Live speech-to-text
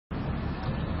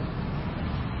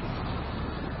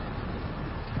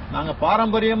நாங்க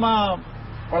பாரம்பரியமா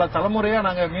பல தலைமுறையா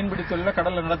நாங்க மீன்பிடி தொழில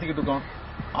கடல்ல நடத்திக்கிட்டு இருக்கோம்.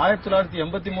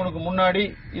 1983க்கு முன்னாடி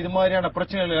இது மாதிரியான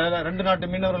பிரச்சனைகள் 2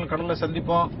 நாட்டு மீனவர்கள் கடல்ல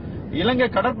சந்திப்போம். இலங்கை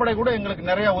கடற்படை கூட எங்களுக்கு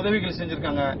நிறைய உதவிகள்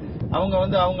செஞ்சிருக்காங்க.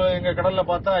 அவங்க எங்க கடல்ல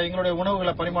பார்த்தா எங்களுடைய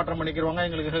உணவுகளை பரிமாற்றம் பண்ணிக்கிறவாங்க.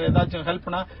 எங்களுக்கு ஏதாச்சும்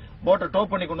ஹெல்ப்னா போட்டை டோ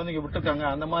பண்ணி கொண்டு வந்து இங்க விட்டுருக்காங்க.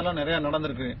 அந்த மாதிரிலாம் நிறைய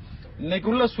நடந்திருக்கு.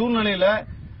 இன்னைக்குள்ள சூழ்நிலையில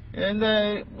இந்த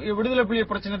விடுதலை புலி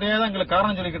பிரச்சனையே தான் எங்களுக்கு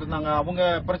காரணம் சொல்லிக்கிட்டு இருந்தாங்க. அவங்க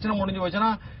பிரச்சனை முடிஞ்சு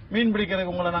வச்சுன்னா மீன்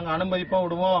பிடிக்கிறதுக்கு உங்களை நாங்க அனுமதிப்போம்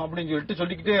விடுவோம் அப்படின்னு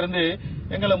சொல்லிக்கிட்டே இருந்து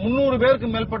எங்களை 300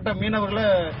 பேருக்கு மேற்பட்ட மீனவர்களை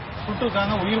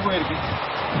சுட்டுருக்காங்க. உயிர் போயிருக்கு.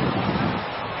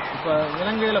 இப்ப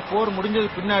இலங்கையில போர்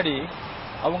முடிஞ்சதுக்கு பின்னாடி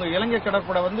அவங்க இலங்கை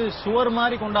கடற்படை சுவர்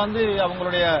மாதிரி கொண்டாந்து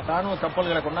அவங்களுடைய ராணுவ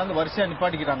கப்பல்களை கொண்டாந்து வரிசையா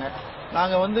நிப்பாட்டிக்கிறாங்க.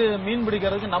 நாங்க மீன்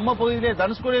பிடிக்கிறதுக்கு நம்ம பகுதியிலே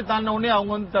தனுஷ்கோடியை தாண்டின உடனே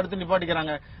அவங்க தடுத்து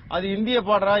நிப்பாட்டிக்கிறாங்க. அது இந்திய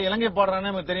பாடுறா இலங்கை பாடுறான்னு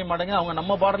நமக்கு தெரிய மாட்டேங்க. அவங்க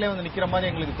நம்ம பாடலே நிக்கிற மாதிரி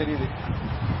எங்களுக்கு தெரியுது.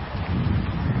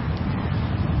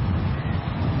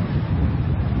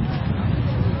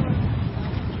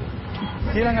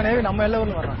 ஸ்ரீலங்கா நேவி நம்ம எல்லா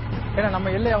ஊர்ல வர்றாங்க. ஏன்னா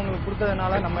நம்ம எல்லை அவங்களுக்கு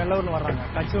கொடுத்ததுனால நம்ம எல்லா ஊர்ல வர்றாங்க.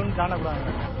 கட்சி ஒன்று தாண்டக்கூடாது.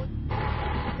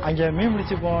 அங்கே மீன்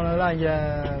பிடிச்சி போனது அங்கே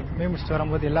மீன் பிடிச்சிட்டு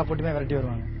வரும்போது எல்லா போட்டுமே விரட்டி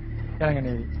வருவாங்க. இலங்கை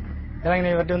நேவி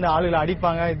விரட்டி ஆளுகளை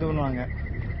அடிப்பாங்க, இது பண்ணுவாங்க.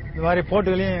 இந்த மாதிரி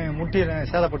போட்டுகளையும் முட்டி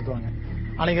சேதப்படுத்துவாங்க.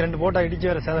 அன்னைக்கு 2 போட்டை இடிச்சு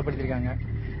வேற சேதப்படுத்திருக்காங்க.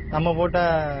 நம்ம போட்டை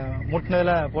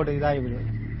முட்டினதுல போட்டு இதாகி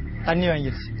போயிடுது. தண்ணி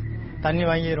வாங்கிருச்சு. தண்ணி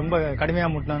வாங்கி ரொம்ப கடுமையா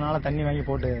முட்டினதுனால தண்ணி வாங்கி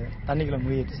போட்டு தண்ணிக்குள்ள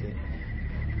முழுகிடுச்சு.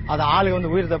 அது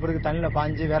ஆளுங்க உயிர் தப்புறதுக்கு தண்ணியில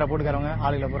பாஞ்சு வேற போட்டுக்கிறவங்க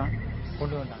ஆளுகளை பூரா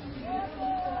கொண்டு வந்தாங்க.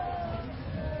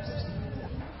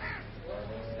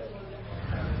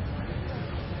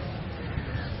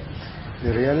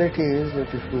 The reality is that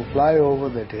if you fly over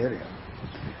that area,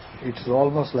 it's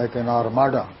almost like an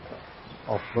armada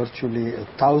of virtually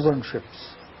 1,000 ships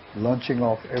launching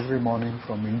off every morning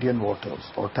from Indian waters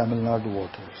or Tamil Nadu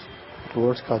waters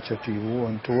towards Kachativu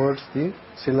and towards the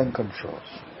Sri Lankan shores.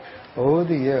 Over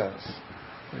the years,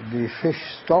 the fish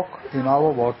stock in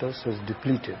our waters has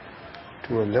depleted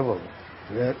to a level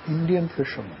where Indian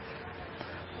fishermen,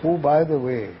 who by the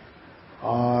way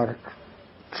are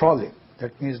trawling,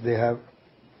 that means they have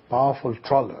powerful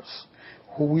trawlers,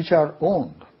 which are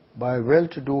owned by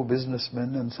well-to-do businessmen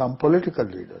and some political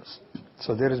leaders. So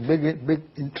there is big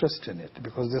interest in it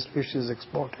because this fish is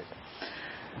exported.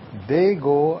 They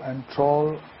go and trawl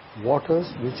waters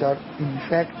which are in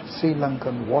fact Sri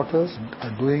Lankan waters,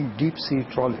 are doing deep sea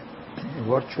trawling,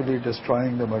 virtually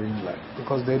destroying the marine life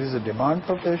because there is a demand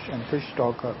for fish and fish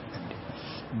stock are ending.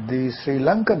 The Sri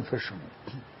Lankan fishermen,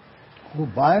 who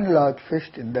by and large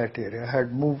fished in that area,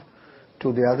 had moved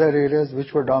to the other areas which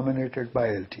were dominated by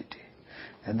LTT.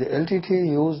 And the LTT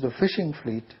used the fishing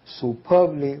fleet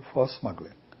superbly for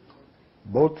smuggling,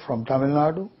 both from Tamil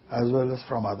Nadu as well as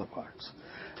from other parts.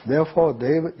 Therefore,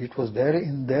 it was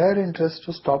in their interest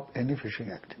to stop any fishing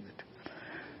activity.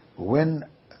 When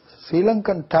Sri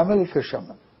Lankan Tamil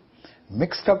fishermen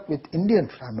mixed up with Indian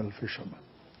Tamil fishermen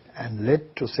and led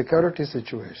to security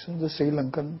situations, the Sri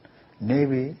Lankan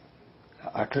Navy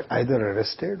either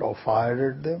arrested or fired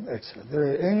at them, etc. There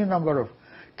are any number of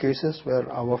cases where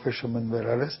our fishermen were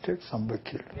arrested, some were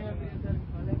killed.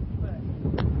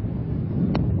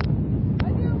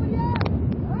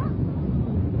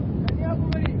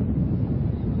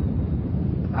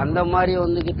 அந்த மாதிரி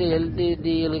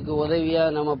எல்டிடிகளுக்கு உதவியா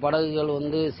நம்ம படகுகள்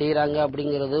செய்யறாங்க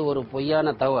அப்படிங்கிறது ஒரு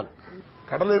பொய்யான தகவல்.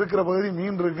 கடல் இருக்கிற பகுதி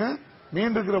மீன் இருக்கு,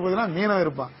 மீன் இருக்கிற பகுதினா மீனவன்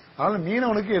இருப்பான். அதனால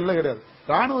மீனவனுக்கு எல்லை கிடையாது,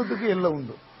 ராணுவத்துக்கு எல்லை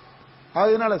உண்டு.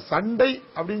 அதனால சண்டை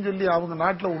அப்படின்னு சொல்லி அவங்க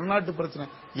நாட்டில் உள்நாட்டு பிரச்சனை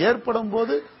ஏற்படும்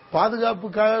போது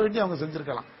பாதுகாப்புக்காக வேண்டி அவங்க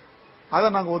செஞ்சிருக்கலாம், அதை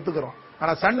நாங்க ஒத்துக்கிறோம்.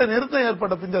 ஆனா சண்டை நிறுத்தம்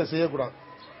ஏற்பட்ட பின் அதை செய்யக்கூடாது.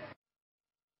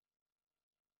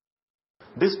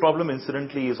 This problem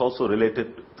incidentally is also related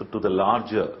to the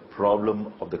larger problem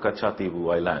of the Kachativu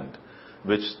island,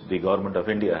 which the government of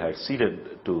India had ceded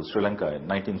to Sri Lanka in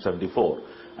 1974,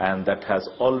 and that has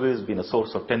always been a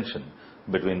source of tension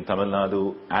between Tamil Nadu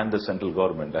and the central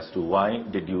government as to why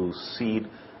did you cede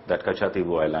that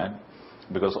Kachativu island,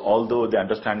 because although the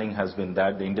understanding has been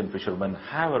that the Indian fishermen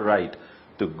have a right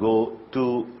to go to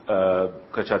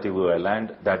Kachativu island,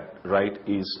 that right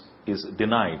is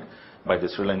denied by the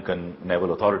Sri Lankan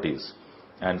naval authorities,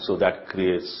 and so that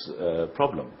creates a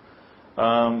problem.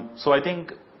 So I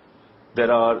think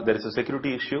there is a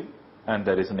security issue and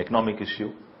there is an economic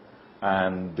issue,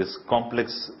 and this complex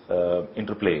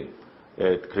interplay,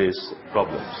 it creates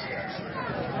problems.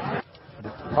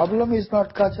 The problem is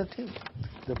not Kachativu.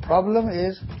 The problem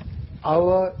is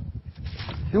our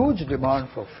huge demand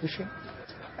for fishing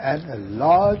and a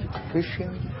large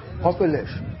fishing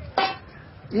population.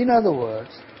 In other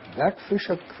words, that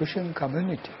fishing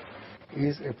community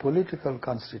is a political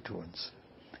constituency.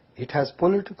 It has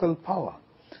political power.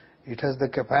 It has the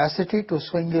capacity to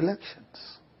swing elections.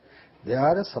 They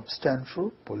are a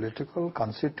substantial political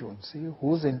constituency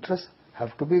whose interests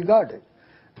have to be guarded.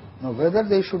 Now, whether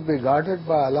they should be guarded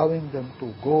by allowing them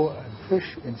to go and fish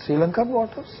in Sri Lankan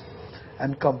waters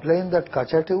and complain that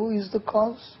Kachativu is the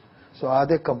cause. So are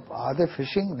they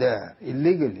fishing there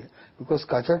illegally because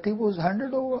Kachativu was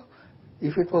handed over?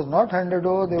 If it was not handed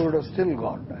over, they would have still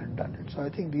gone and done it. So I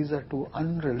think these are two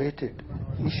unrelated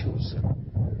issues.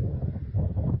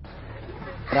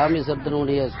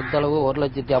 ராமேஸ்வரத்தினுடைய சுத்தளவு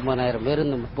 1,50,000 பேர்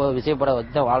இந்த விசைப்பட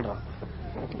வச்சு தான் வாழ்றோம்.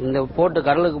 இந்த போட்டு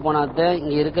கடலுக்கு போனாதான்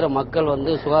இங்க இருக்கிற மக்கள்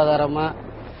வந்து சுகாதாரமா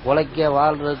உழைக்க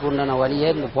வாழ்றதுக்கு உண்டான வழியை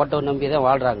இந்த போட்டை நம்பி தான்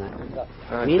வாழ்றாங்க.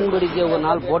 மீன் பிடிக்க ஒரு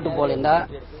நாள் போட்டு போலேண்டா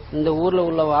இந்த ஊர்ல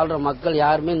உள்ள வாழ்ற மக்கள்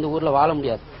யாருமே இந்த ஊர்ல வாழ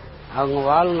முடியாது. அவங்க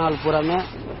வாழ்நாள் பூராமே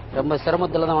ரொம்ப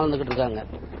சிரமத்துல தான் வாழ்ந்துகிட்டு இருக்காங்க.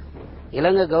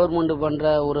 இலங்கை கவர்மெண்ட்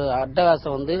பண்ற ஒரு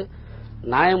அட்டகாசம் வந்து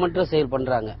நியாயமற்ற செயல்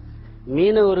பண்றாங்க.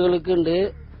 மீனவர்களுக்கு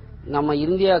நம்ம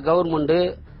இந்தியா கவர்மெண்ட்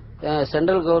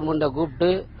சென்ட்ரல் கவர்மெண்ட்டை கூப்பிட்டு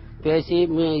பேசி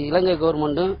இலங்கை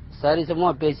கவர்மெண்ட்டும் சரிசமா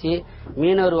பேசி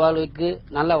மீனவர் வாழ்வுக்கு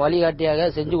நல்ல வழிகாட்டியாக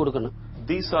செஞ்சு கொடுக்கணும்.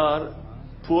 These are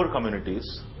poor communities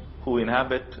who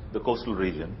inhabit the coastal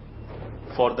region.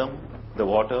 For them, the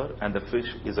water and the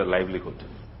fish is a livelihood.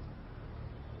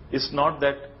 It's not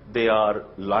that they are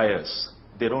liars.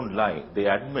 They don't lie. They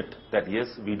admit that yes,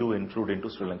 we do intrude into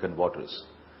Sri Lankan waters.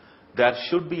 There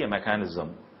should be a mechanism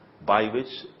by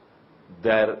which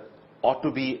there ought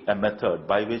to be a method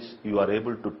by which you are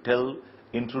able to tell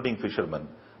intruding fishermen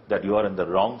that you are in the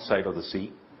wrong side of the sea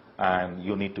and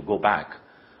you need to go back.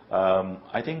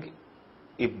 I think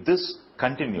if this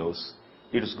continues,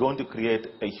 it is going to create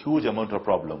a huge amount of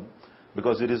problem,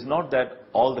 because it is not that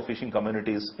all the fishing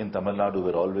communities in Tamil Nadu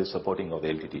were always supporting of the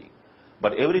LTT.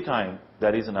 But every time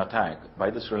there is an attack by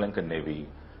the Sri Lankan Navy,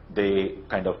 they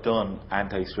kind of turn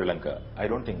anti-Sri Lanka. I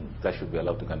don't think that should be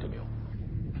allowed to continue.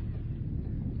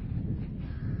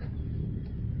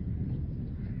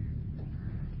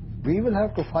 We will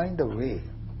have to find a way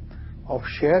of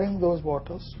sharing those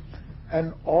waters and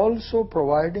also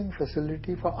providing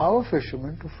facility for our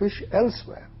fishermen to fish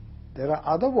elsewhere. There are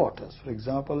other waters, for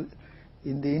example,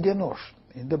 in the Indian Ocean,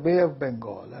 in the Bay of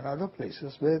Bengal and other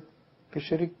places where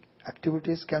fishery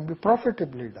activities can be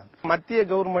profitably done. மத்திய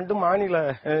government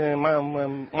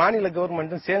மாநில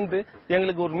government சேர்ந்து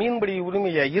எங்களுக்கு ஒரு மீன்பிடி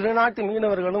உரிமையை இரு நாட்டு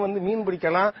மீனவர்களும் வந்து மீன்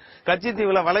பிடிக்கலாம்,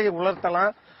 கச்சத்தீவுல வலையை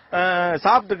உலர்த்தலாம்,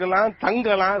 சாப்பிட்டுக்கலாம்,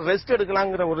 தங்கலாம், ரெஸ்ட்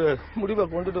எடுக்கலாங்கிற ஒரு முடிவை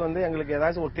கொண்டுட்டு வந்து எங்களுக்கு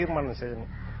ஏதாச்சும் ஒரு தீர்மானம்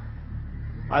செய்யணும்.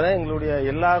 அதான் எங்களுடைய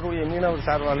எல்லாருடைய மீனவர்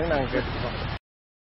சார்பாலையும் நாங்கள் கேட்டுக்கிறோம்.